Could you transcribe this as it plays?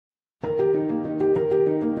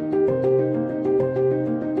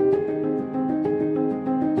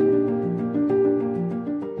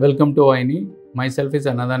Welcome to Vahini. Myself is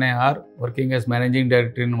Anadane R, working as Managing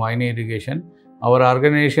Director in Vahini Irrigation. Our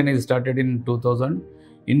organization is started in 2000.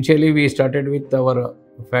 Initially, we started with our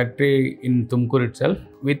factory in Tumkur itself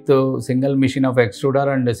with a single machine of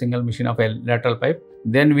extruder and a single machine of lateral pipe.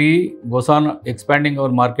 Then we goes on expanding our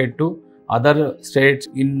market to other states.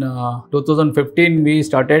 In 2015, we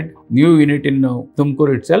started new unit in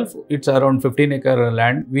Tumkur itself. It's around 15-acre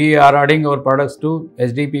land. We are adding our products to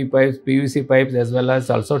SDP pipes, PVC pipes, as well as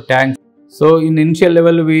also tanks. So in initial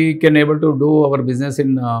level, we can able to do our business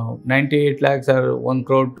in 98 lakhs or 1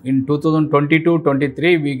 crore. In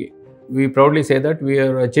 2022-23, we proudly say that we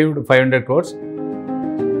have achieved 500 crores.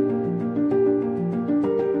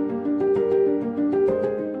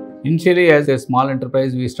 Initially, as a small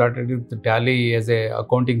enterprise, we started with Tally as a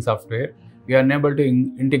accounting software. We are unable to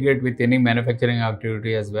integrate with any manufacturing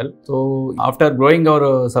activity as well. So after growing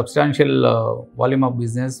our substantial volume of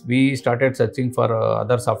business, we started searching for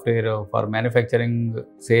other software for manufacturing,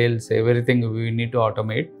 sales, everything we need to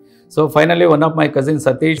automate. So finally, one of my cousins,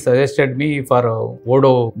 Satish, suggested me for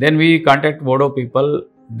Odoo. Then we contact Odoo people.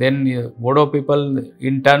 Then Odoo people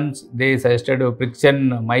in turns, they suggested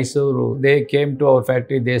Friction, Mysore. They came to our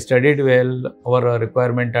factory, they studied well our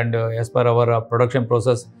requirement, and as per our production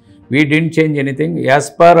process, we didn't change anything. As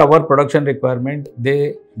per our production requirement,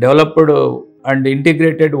 they developed and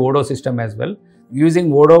integrated Odoo system as well. Using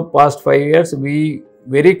Odoo past 5 years, we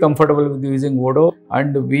very comfortable with using Odoo,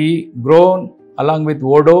 and we grown along with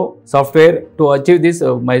Odoo software to achieve this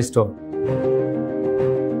milestone.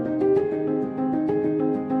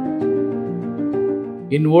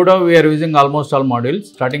 In Odoo, we are using almost all modules,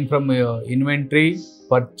 starting from inventory,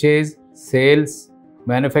 purchase, sales,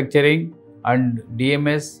 manufacturing, and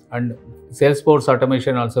DMS and Salesforce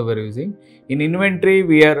automation also we are using. In inventory,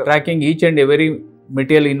 we are tracking each and every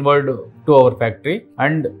material inward to our factory,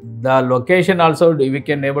 and the location also we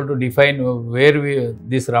can able to define where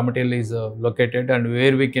this raw material is located and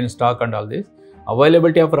where we can stock and all this.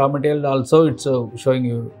 Availability of raw material also it's showing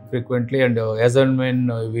you frequently and as and when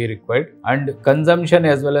we required, and consumption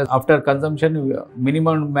as well as after consumption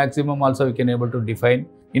minimum maximum also we can able to define.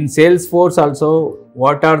 In Salesforce also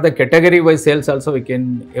what are the category wise sales also we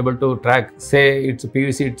can able to track. Say it's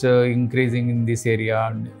PVC, it's increasing in this area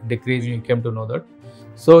and decreasing, you came to know that.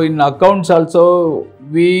 So in accounts also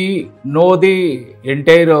we know the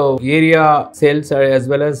entire area sales as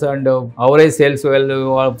well as and average sales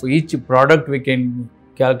value of each product we can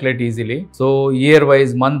calculate easily. So year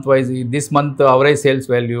wise, month wise, this month average sales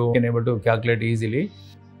value we can able to calculate easily.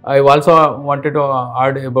 I also wanted to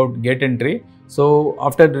add about gate entry. So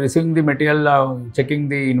after receiving the material, checking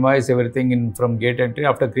the invoice, everything in from gate entry,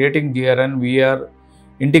 after creating GRN, we are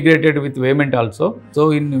integrated with payment also.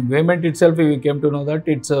 So in payment itself, we came to know that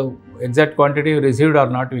it's exact quantity received or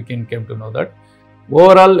not, we came to know that.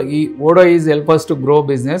 Overall, Odoo is help us to grow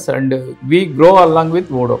business, and we grow along with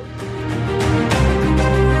Odoo.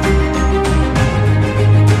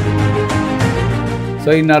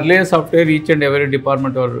 So in earlier software, each and every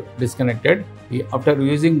department were disconnected. After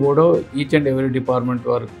using Odoo, each and every department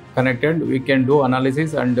were connected. We can do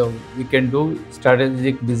analysis and we can do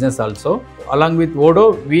strategic business also. Along with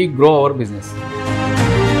Odoo, we grow our business.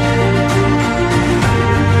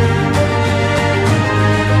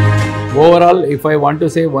 Overall, if I want to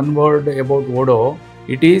say one word about Odoo,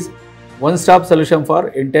 it is one-stop solution for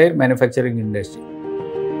entire manufacturing industry.